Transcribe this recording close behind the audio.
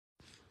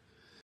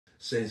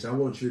Saints, I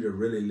want you to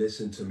really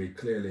listen to me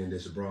clearly in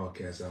this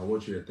broadcast. I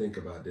want you to think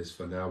about this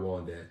from now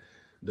on, that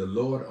the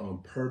Lord on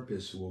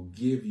purpose will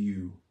give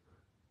you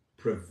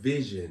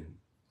provision,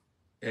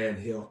 and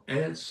he'll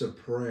answer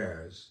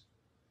prayers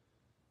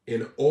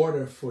in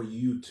order for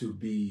you to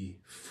be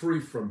free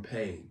from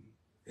pain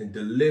and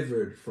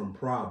delivered from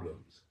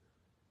problems.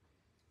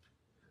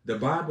 The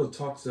Bible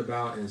talks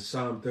about in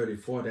Psalm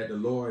 34 that the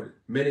Lord,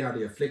 many are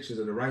the afflictions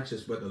of the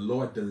righteous, but the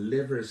Lord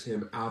delivers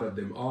him out of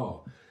them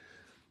all.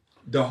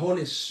 The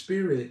Holy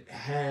Spirit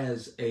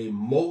has a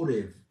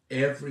motive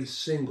every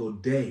single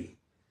day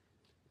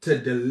to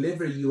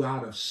deliver you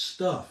out of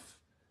stuff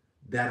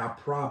that are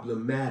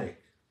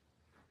problematic,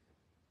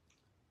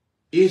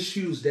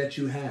 issues that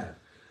you have.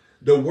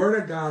 The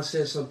Word of God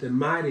says something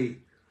mighty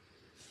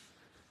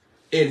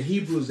in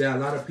Hebrews that a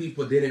lot of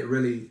people didn't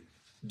really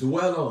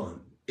dwell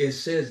on. It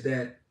says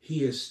that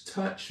he is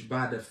touched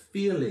by the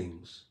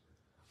feelings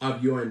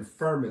of your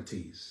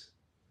infirmities.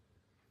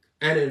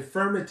 And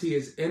infirmity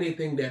is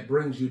anything that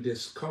brings you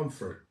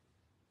discomfort,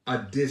 a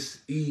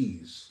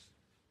dis-ease.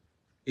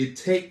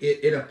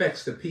 It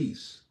affects the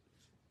peace.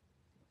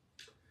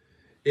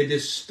 It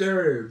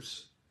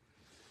disturbs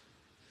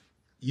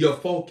your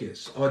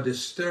focus, or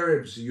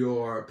disturbs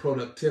your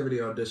productivity,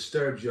 or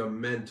disturbs your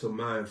mental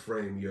mind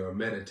frame, your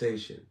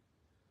meditation.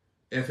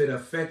 If it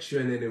affects you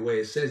in any way,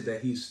 it says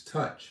that he's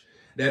touched.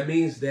 That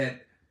means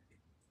that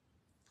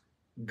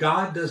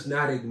God does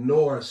not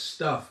ignore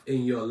stuff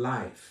in your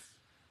life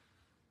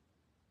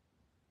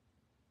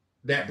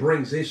that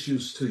brings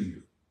issues to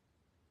you.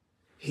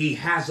 He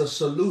has a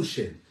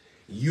solution.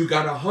 You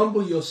got to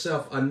humble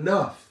yourself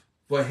enough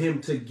for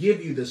him to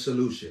give you the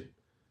solution.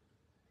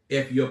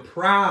 If you're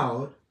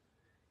proud,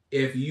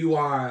 if you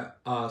are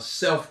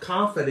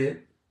self-confident,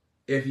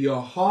 if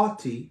you're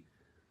haughty,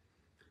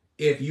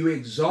 if you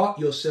exalt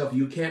yourself,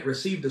 you can't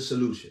receive the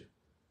solution.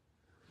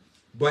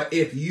 But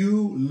if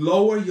you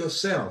lower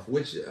yourself,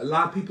 which a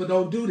lot of people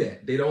don't do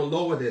that, they don't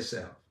lower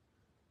themselves.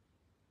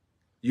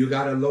 You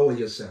got to lower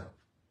yourself.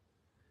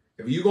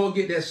 If you're going to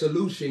get that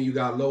solution, you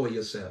got to lower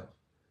yourself.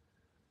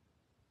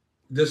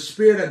 The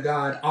Spirit of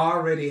God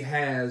already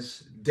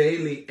has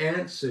daily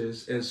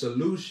answers and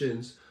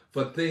solutions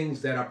for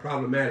things that are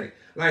problematic.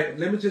 Like,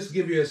 let me just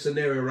give you a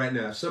scenario right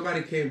now. If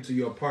somebody came to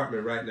your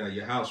apartment right now,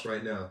 your house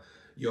right now,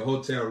 your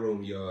hotel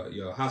room,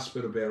 your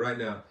hospital bed right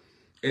now,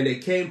 and they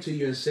came to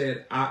you and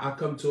said, I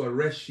come to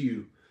arrest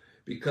you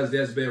because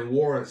there's been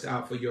warrants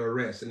out for your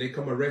arrest. And they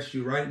come arrest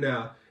you right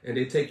now and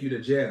they take you to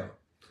jail.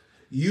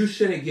 You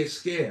shouldn't get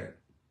scared.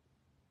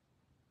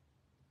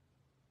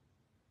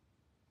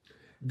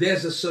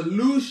 There's a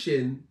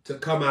solution to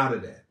come out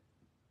of that.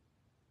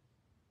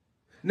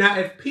 Now,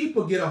 if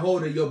people get a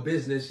hold of your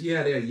business,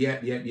 yeah, they'll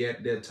yap,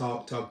 they'll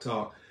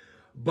talk.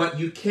 But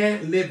you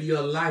can't live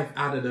your life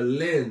out of the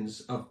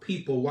lens of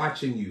people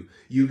watching you.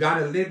 You got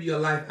to live your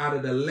life out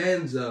of the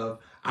lens of,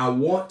 I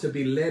want to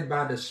be led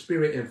by the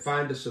Spirit and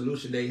find the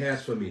solution that he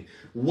has for me.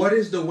 What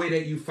is the way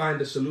that you find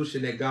the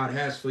solution that God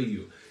has for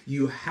you?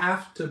 You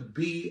have to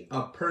be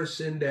a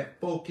person that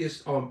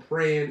focused on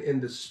praying in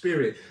the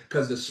Spirit,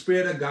 because the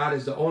Spirit of God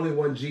is the only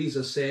one,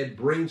 Jesus said,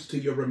 brings to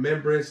your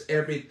remembrance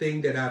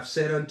everything that I've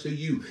said unto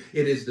you.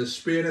 It is the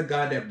Spirit of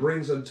God that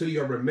brings unto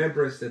your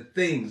remembrance the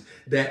things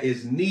that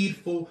is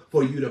needful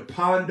for you to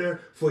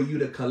ponder, for you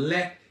to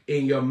collect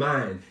in your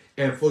mind,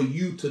 and for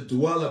you to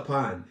dwell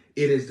upon.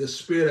 It is the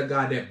Spirit of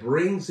God that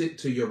brings it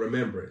to your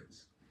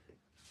remembrance.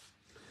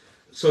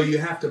 So you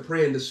have to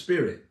pray in the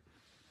Spirit.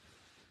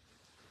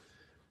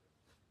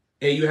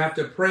 And you have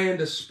to pray in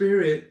the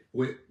Spirit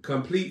with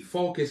complete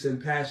focus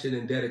and passion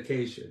and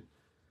dedication.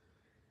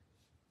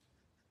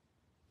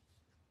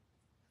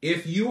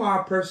 If you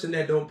are a person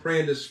that don't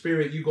pray in the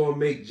Spirit, you're going to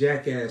make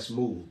jackass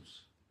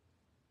moves.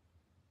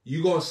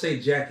 You're going to say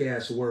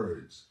jackass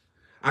words.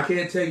 I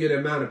can't tell you the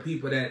amount of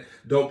people that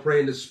don't pray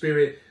in the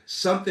Spirit.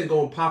 Something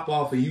going to pop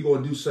off and you're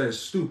going to do something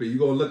stupid. You're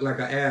going to look like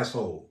an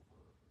asshole.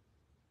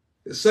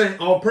 It's saying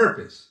on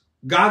purpose.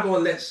 God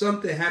going to let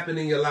something happen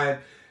in your life,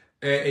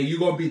 and you're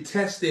going to be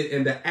tested,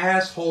 and the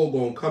asshole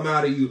going to come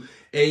out of you.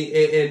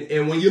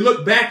 And when you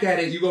look back at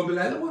it, you're going to be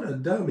like, oh, what a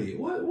dummy.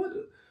 What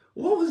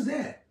was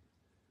that?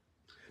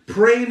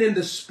 Praying in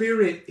the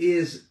Spirit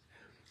is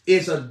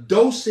a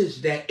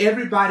dosage that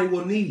everybody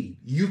will need.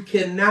 You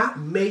cannot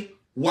make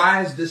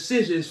wise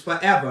decisions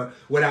forever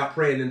without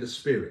praying in the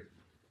Spirit.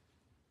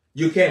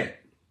 You can't.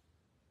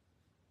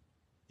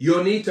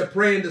 You'll need to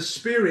pray in the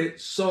Spirit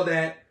so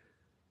that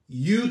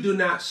you do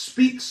not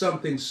speak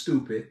something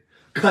stupid,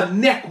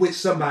 connect with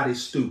somebody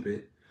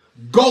stupid,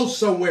 go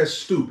somewhere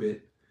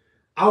stupid.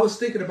 I was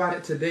thinking about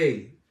it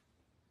today.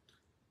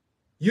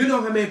 You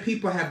know how many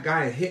people have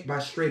gotten hit by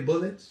stray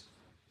bullets?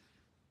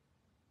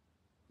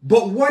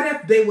 But what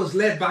if they was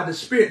led by the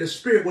Spirit? The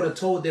Spirit would have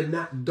told them,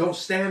 don't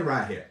stand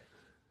right here.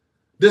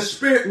 The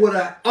Spirit would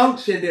have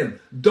unctioned them,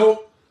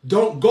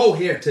 don't go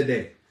here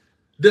today.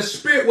 The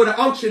Spirit would have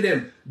unctioned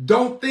them,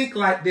 don't think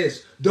like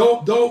this.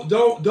 Don't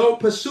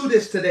pursue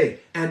this today.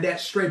 And that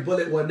stray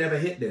bullet will never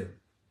hit them.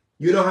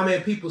 You know how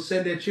many people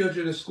send their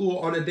children to school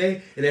on a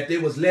day, and if they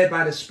was led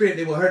by the Spirit,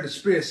 they will hear the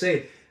Spirit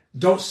say,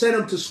 don't send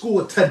them to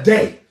school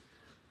today.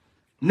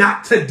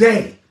 Not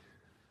today.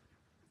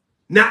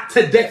 Not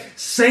today.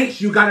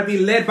 Saints, you got to be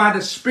led by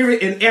the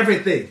Spirit in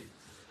everything.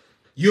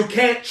 You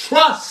can't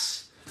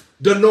trust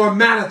the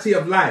normality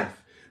of life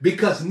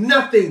because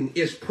nothing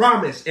is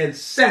promised and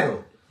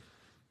settled.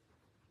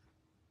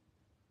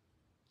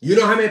 You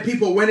know how many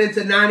people went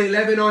into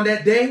 9/11 on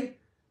that day?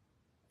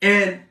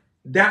 And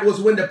that was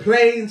when the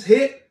planes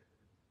hit.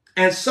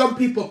 And some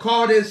people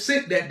called in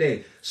sick that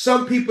day.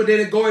 Some people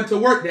didn't go into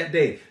work that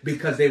day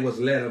because they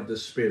was led of the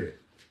Spirit.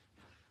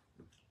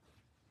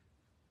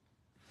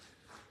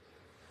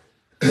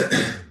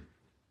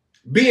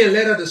 Being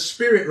led of the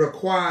Spirit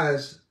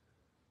requires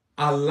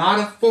a lot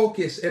of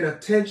focus and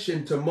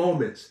attention to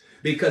moments,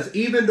 because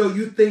even though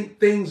you think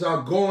things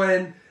are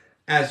going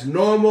as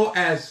normal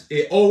as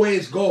it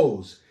always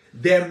goes,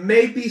 there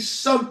may be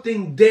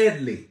something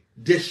deadly,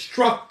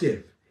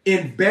 destructive,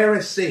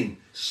 embarrassing,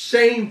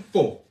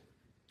 shameful,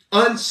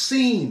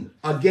 unseen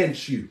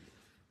against you.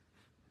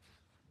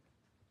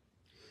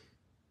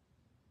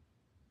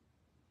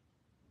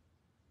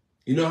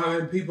 You know how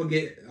many people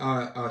get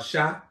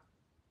shot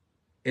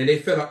and they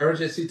feel an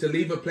urgency to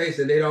leave a place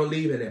and they don't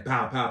leave, and then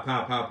pow, pow,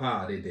 pow, pow,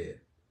 pow, they dead.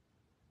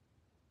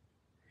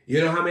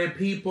 You know how many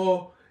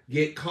people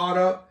get caught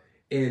up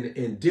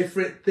in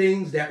different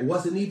things that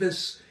wasn't even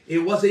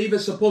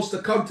supposed to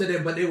come to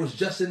them, but they was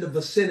just in the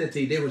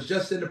vicinity. They was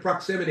just in the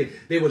proximity.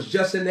 They was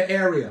just in the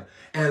area.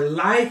 And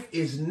life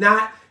is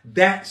not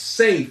that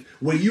safe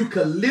where you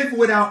can live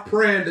without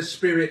praying the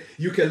Spirit.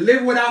 You can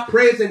live without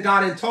praising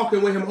God and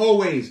talking with him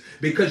always,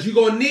 because you're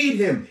going to need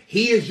him.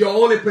 He is your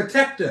only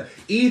protector.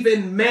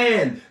 Even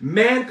man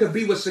could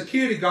be with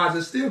security guards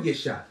and still get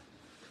shot.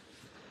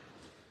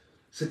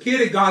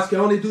 Security guards can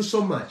only do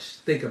so much.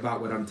 Think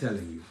about what I'm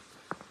telling you.